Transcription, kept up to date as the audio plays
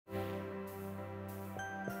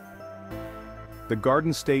The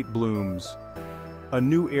Garden State blooms. A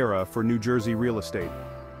new era for New Jersey real estate.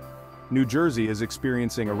 New Jersey is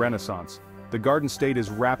experiencing a renaissance. The Garden State is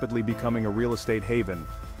rapidly becoming a real estate haven.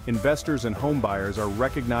 Investors and homebuyers are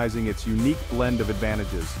recognizing its unique blend of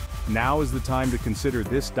advantages. Now is the time to consider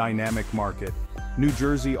this dynamic market. New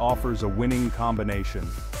Jersey offers a winning combination.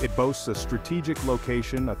 It boasts a strategic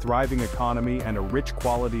location, a thriving economy, and a rich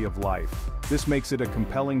quality of life. This makes it a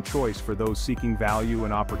compelling choice for those seeking value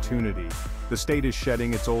and opportunity. The state is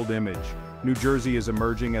shedding its old image. New Jersey is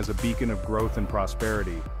emerging as a beacon of growth and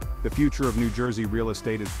prosperity. The future of New Jersey real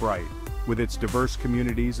estate is bright. With its diverse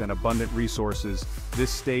communities and abundant resources,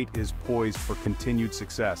 this state is poised for continued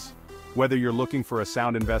success. Whether you're looking for a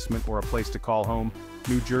sound investment or a place to call home,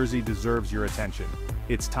 New Jersey deserves your attention.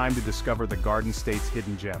 It's time to discover the Garden State's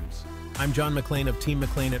hidden gems. I'm John McLain of Team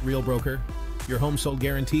McLain at Real Broker. Your home sold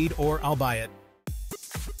guaranteed, or I'll buy it.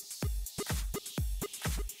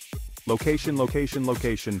 Location, location,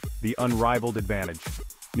 location, the unrivaled advantage.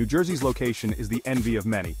 New Jersey's location is the envy of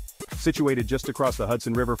many. Situated just across the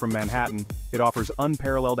Hudson River from Manhattan, it offers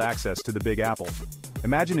unparalleled access to the Big Apple.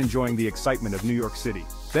 Imagine enjoying the excitement of New York City,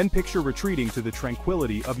 then picture retreating to the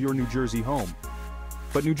tranquility of your New Jersey home.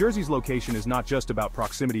 But New Jersey's location is not just about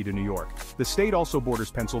proximity to New York. The state also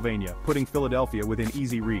borders Pennsylvania, putting Philadelphia within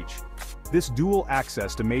easy reach. This dual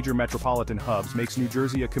access to major metropolitan hubs makes New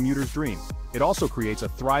Jersey a commuter's dream. It also creates a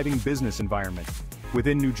thriving business environment.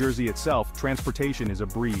 Within New Jersey itself, transportation is a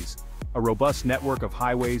breeze. A robust network of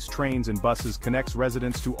highways, trains, and buses connects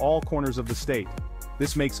residents to all corners of the state.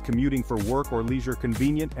 This makes commuting for work or leisure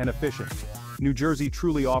convenient and efficient. New Jersey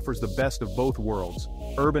truly offers the best of both worlds,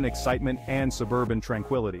 urban excitement and suburban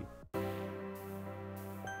tranquility.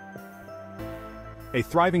 A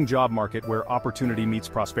thriving job market where opportunity meets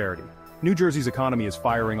prosperity. New Jersey's economy is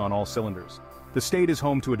firing on all cylinders. The state is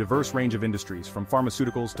home to a diverse range of industries, from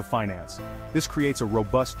pharmaceuticals to finance. This creates a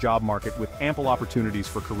robust job market with ample opportunities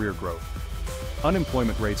for career growth.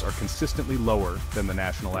 Unemployment rates are consistently lower than the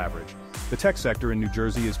national average. The tech sector in New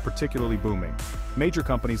Jersey is particularly booming. Major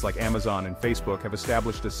companies like Amazon and Facebook have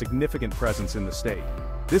established a significant presence in the state.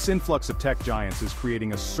 This influx of tech giants is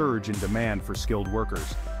creating a surge in demand for skilled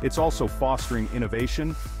workers. It's also fostering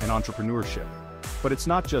innovation and entrepreneurship. But it's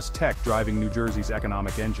not just tech driving New Jersey's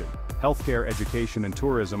economic engine. Healthcare, education, and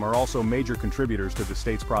tourism are also major contributors to the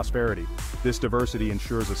state's prosperity. This diversity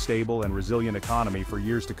ensures a stable and resilient economy for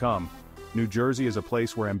years to come. New Jersey is a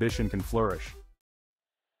place where ambition can flourish.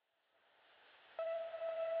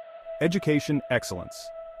 Education excellence.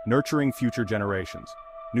 Nurturing future generations.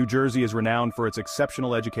 New Jersey is renowned for its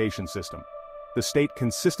exceptional education system. The state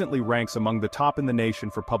consistently ranks among the top in the nation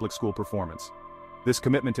for public school performance. This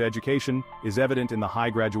commitment to education is evident in the high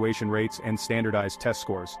graduation rates and standardized test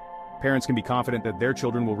scores. Parents can be confident that their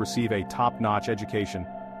children will receive a top-notch education.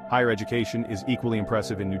 Higher education is equally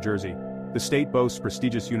impressive in New Jersey. The state boasts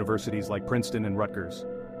prestigious universities like Princeton and Rutgers.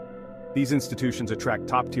 These institutions attract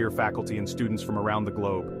top-tier faculty and students from around the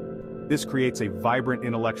globe. This creates a vibrant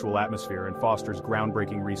intellectual atmosphere and fosters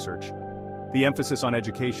groundbreaking research. The emphasis on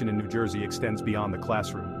education in New Jersey extends beyond the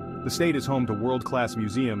classroom. The state is home to world-class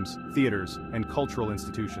museums, theaters, and cultural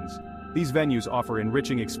institutions. These venues offer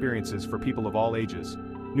enriching experiences for people of all ages.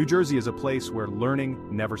 New Jersey is a place where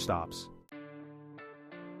learning never stops.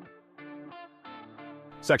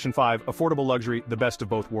 Section 5. Affordable luxury, the best of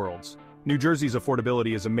both worlds. New Jersey's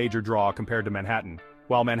affordability is a major draw compared to Manhattan.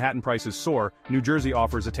 While Manhattan prices soar, New Jersey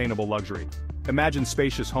offers attainable luxury. Imagine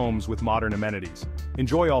spacious homes with modern amenities.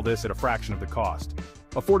 Enjoy all this at a fraction of the cost.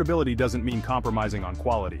 Affordability doesn't mean compromising on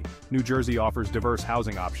quality. New Jersey offers diverse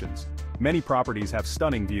housing options. Many properties have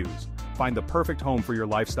stunning views. Find the perfect home for your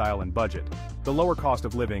lifestyle and budget. The lower cost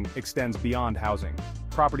of living extends beyond housing.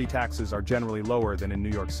 Property taxes are generally lower than in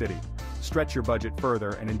New York City. Stretch your budget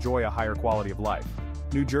further and enjoy a higher quality of life.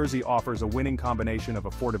 New Jersey offers a winning combination of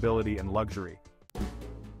affordability and luxury.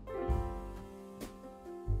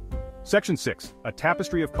 Section 6. A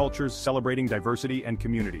tapestry of cultures celebrating diversity and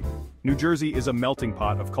community. New Jersey is a melting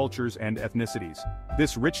pot of cultures and ethnicities.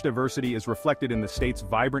 This rich diversity is reflected in the state's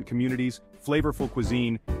vibrant communities, flavorful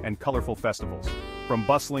cuisine, and colorful festivals. From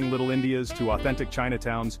bustling Little Indias to authentic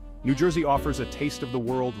Chinatowns, New Jersey offers a taste of the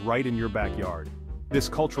world right in your backyard. This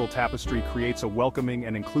cultural tapestry creates a welcoming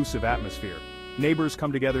and inclusive atmosphere. Neighbors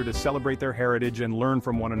come together to celebrate their heritage and learn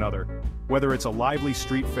from one another. Whether it's a lively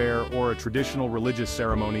street fair or a traditional religious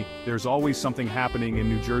ceremony, there's always something happening in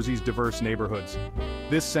New Jersey's diverse neighborhoods.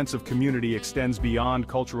 This sense of community extends beyond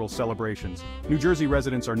cultural celebrations. New Jersey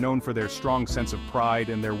residents are known for their strong sense of pride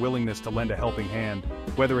and their willingness to lend a helping hand.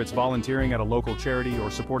 Whether it's volunteering at a local charity or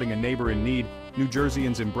supporting a neighbor in need, New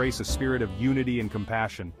Jerseyans embrace a spirit of unity and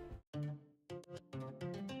compassion.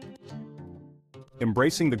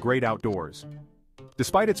 embracing the great outdoors.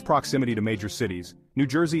 Despite its proximity to major cities, New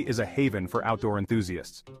Jersey is a haven for outdoor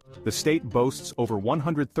enthusiasts. The state boasts over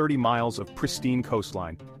 130 miles of pristine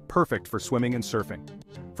coastline, perfect for swimming and surfing.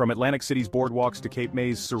 From Atlantic City's boardwalks to Cape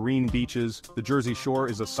May's serene beaches, the Jersey Shore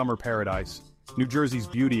is a summer paradise. New Jersey's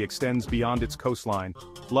beauty extends beyond its coastline.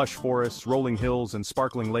 Lush forests, rolling hills, and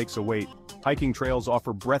sparkling lakes await. Hiking trails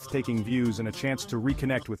offer breathtaking views and a chance to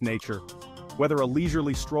reconnect with nature. Whether a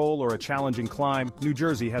leisurely stroll or a challenging climb, New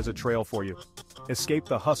Jersey has a trail for you. Escape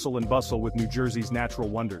the hustle and bustle with New Jersey's natural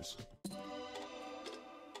wonders.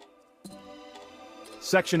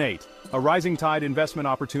 Section 8. A rising tide. Investment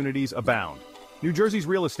opportunities abound. New Jersey's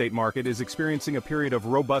real estate market is experiencing a period of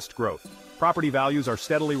robust growth. Property values are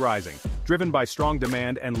steadily rising, driven by strong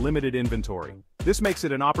demand and limited inventory. This makes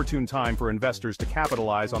it an opportune time for investors to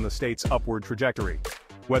capitalize on the state's upward trajectory.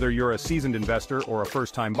 Whether you're a seasoned investor or a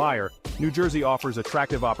first-time buyer, New Jersey offers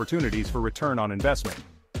attractive opportunities for return on investment.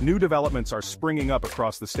 New developments are springing up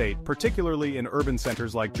across the state, particularly in urban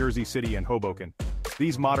centers like Jersey City and Hoboken.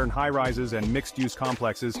 These modern high-rises and mixed-use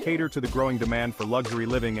complexes cater to the growing demand for luxury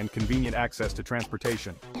living and convenient access to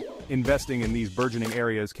transportation. Investing in these burgeoning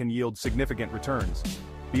areas can yield significant returns.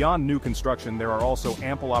 Beyond new construction, there are also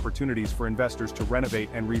ample opportunities for investors to renovate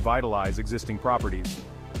and revitalize existing properties.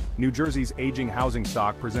 New Jersey's aging housing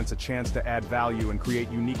stock presents a chance to add value and create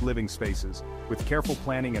unique living spaces. With careful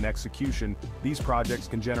planning and execution, these projects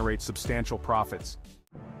can generate substantial profits.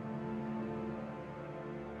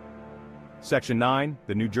 Section 9,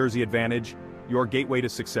 the New Jersey Advantage, your gateway to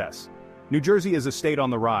success. New Jersey is a state on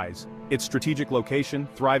the rise. Its strategic location,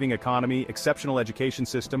 thriving economy, exceptional education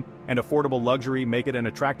system, and affordable luxury make it an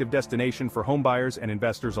attractive destination for homebuyers and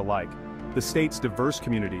investors alike. The state's diverse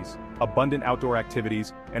communities, abundant outdoor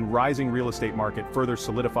activities, and rising real estate market further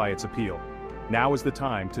solidify its appeal. Now is the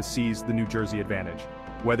time to seize the New Jersey Advantage.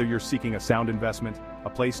 Whether you're seeking a sound investment, a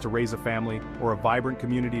place to raise a family, or a vibrant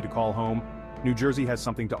community to call home, New Jersey has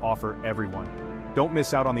something to offer everyone. Don't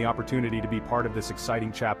miss out on the opportunity to be part of this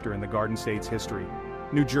exciting chapter in the Garden State's history.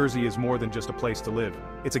 New Jersey is more than just a place to live,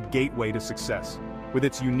 it's a gateway to success. With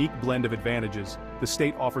its unique blend of advantages, the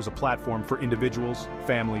state offers a platform for individuals,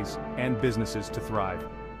 families, and businesses to thrive.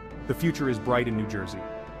 The future is bright in New Jersey.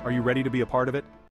 Are you ready to be a part of it?